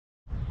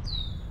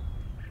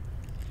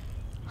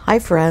Hi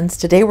friends,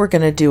 today we're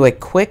going to do a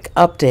quick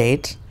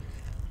update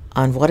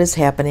on what is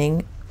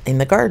happening in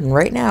the garden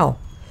right now.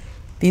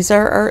 These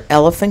are our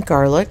elephant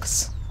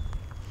garlics,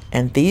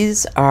 and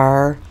these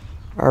are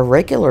our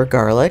regular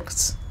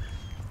garlics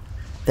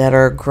that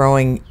are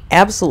growing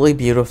absolutely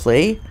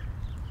beautifully.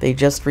 They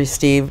just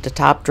received a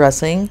top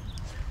dressing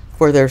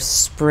for their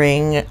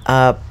spring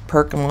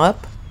perk-em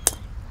up,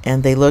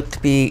 and they look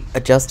to be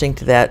adjusting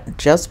to that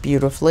just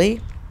beautifully.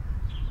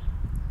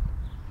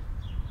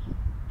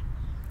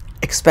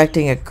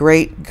 Expecting a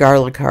great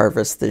garlic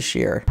harvest this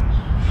year.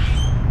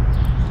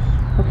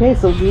 Okay,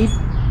 so we've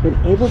been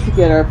able to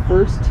get our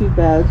first two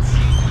beds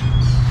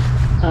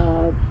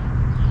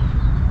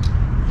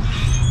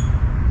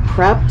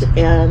prepped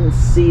and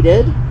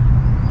seeded.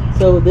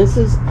 So this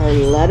is our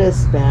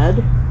lettuce bed,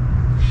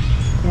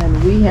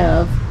 and we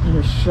have, I'm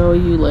going to show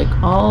you like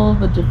all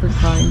the different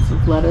kinds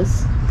of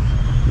lettuce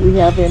we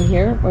have in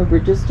here. We're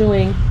just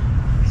doing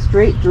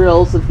straight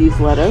drills of these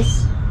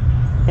lettuce,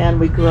 and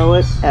we grow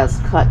it as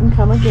cut and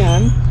come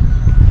again,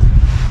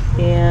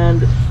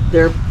 and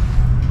they're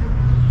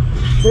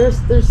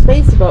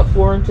spaced about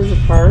 4 inches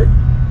apart,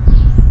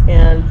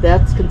 and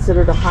that's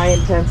considered a high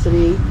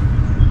intensity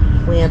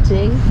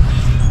planting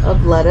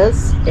of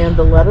lettuce, and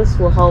the lettuce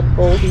will help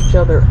hold each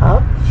other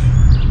up,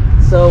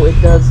 so it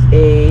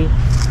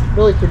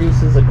really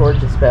produces a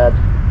gorgeous bed.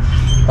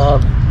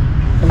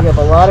 We have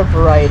a lot of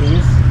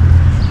varieties,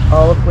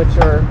 all of which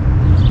are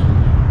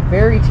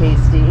very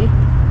tasty.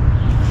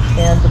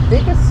 And the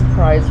biggest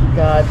surprise we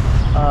got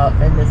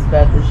in this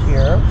bed this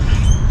year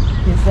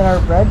is that our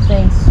red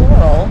vein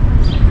sorrel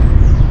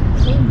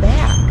came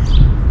back,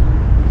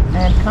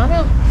 and kind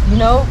of,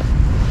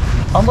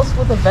 almost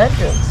with a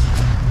vengeance.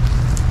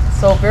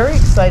 So very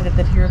excited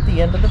that here at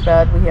the end of the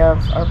bed we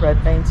have our red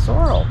vein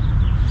sorrel.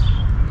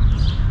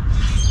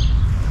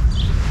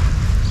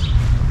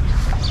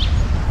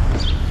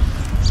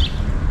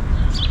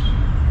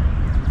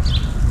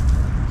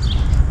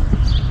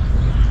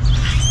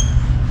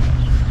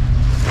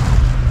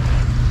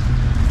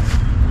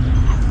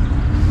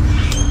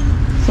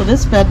 So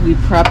this bed we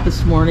prepped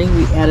this morning.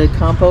 We added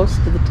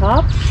compost to the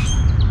top,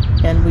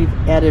 and we've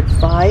added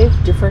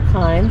 5 different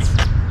kinds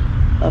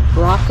of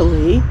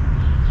broccoli,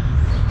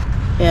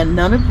 and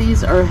none of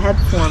these are head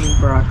forming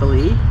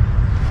broccoli.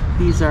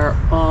 These are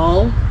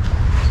all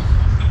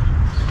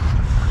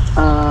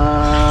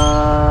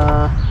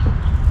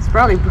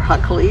sprouting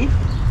broccoli,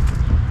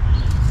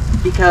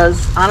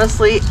 because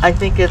honestly I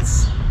think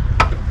it's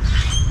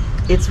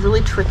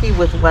really tricky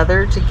with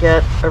weather to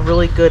get a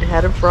really good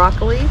head of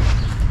broccoli.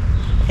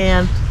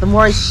 And the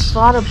more I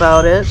thought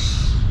about it,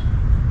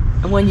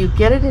 when you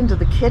get it into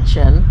the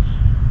kitchen,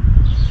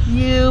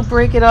 you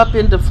break it up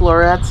into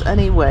florets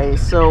anyway,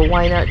 so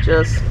why not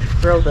just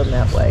grow them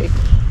that way?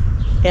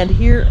 And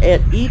here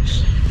at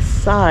each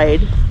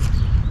side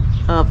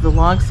of the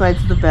long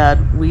sides of the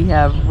bed, we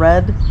have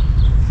red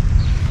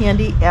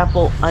candy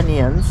apple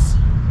onions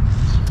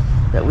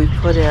that we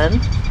put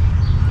in.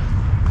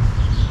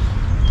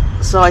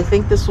 So I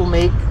think this will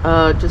make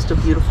just a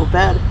beautiful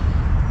bed.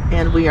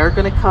 And we are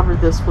going to cover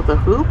this with a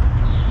hoop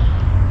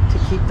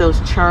to keep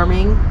those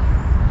charming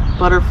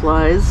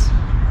butterflies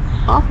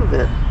off of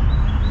it.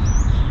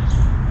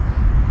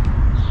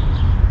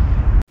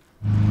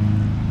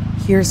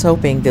 Here's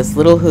hoping this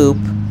little hoop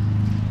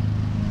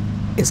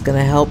is going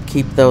to help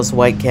keep those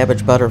white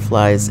cabbage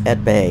butterflies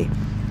at bay.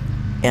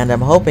 And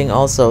I'm hoping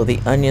also the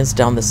onions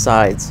down the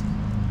sides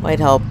might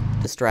help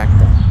distract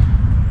them.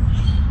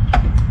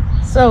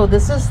 So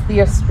this is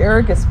the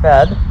asparagus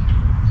bed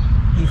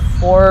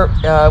before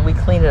we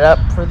clean it up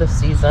for the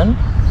season.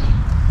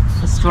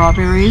 The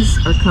strawberries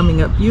are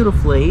coming up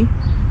beautifully,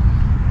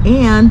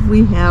 and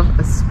we have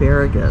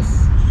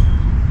asparagus.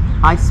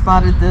 I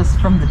spotted this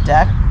from the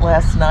deck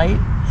last night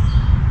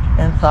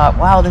and thought,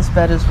 wow, this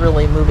bed is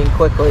really moving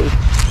quickly.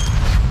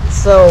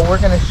 So we're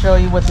going to show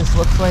you what this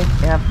looks like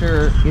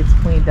after it's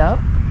cleaned up,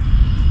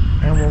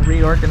 and we'll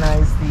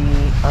reorganize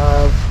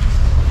the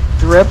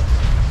drip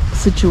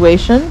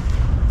situation.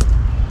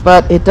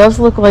 But it does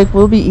look like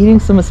we'll be eating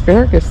some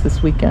asparagus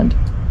this weekend.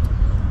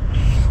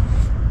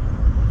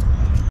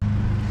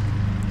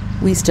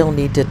 We still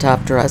need to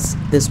top dress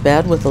this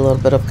bed with a little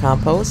bit of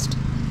compost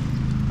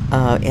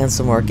and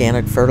some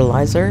organic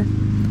fertilizer,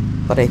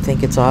 but I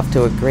think it's off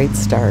to a great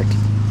start.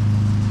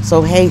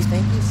 So hey,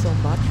 thank you so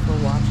much for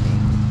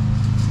watching,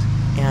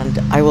 and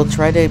I will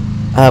try to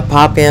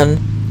pop in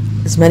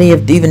as many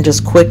of even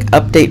just quick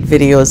update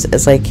videos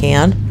as I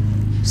can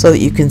so that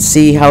you can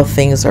see how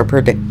things are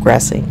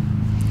progressing.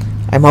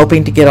 I'm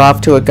hoping to get off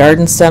to a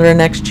garden center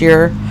next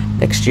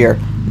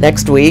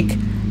week,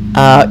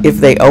 if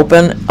they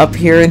open up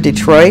here in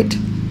Detroit.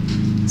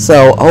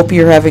 So hope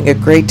you're having a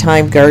great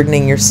time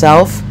gardening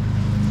yourself,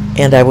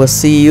 and I will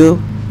see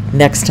you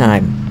next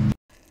time.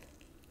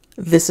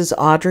 This is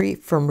Audrey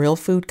from Real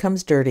Food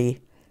Comes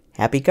Dirty.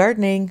 Happy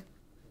gardening!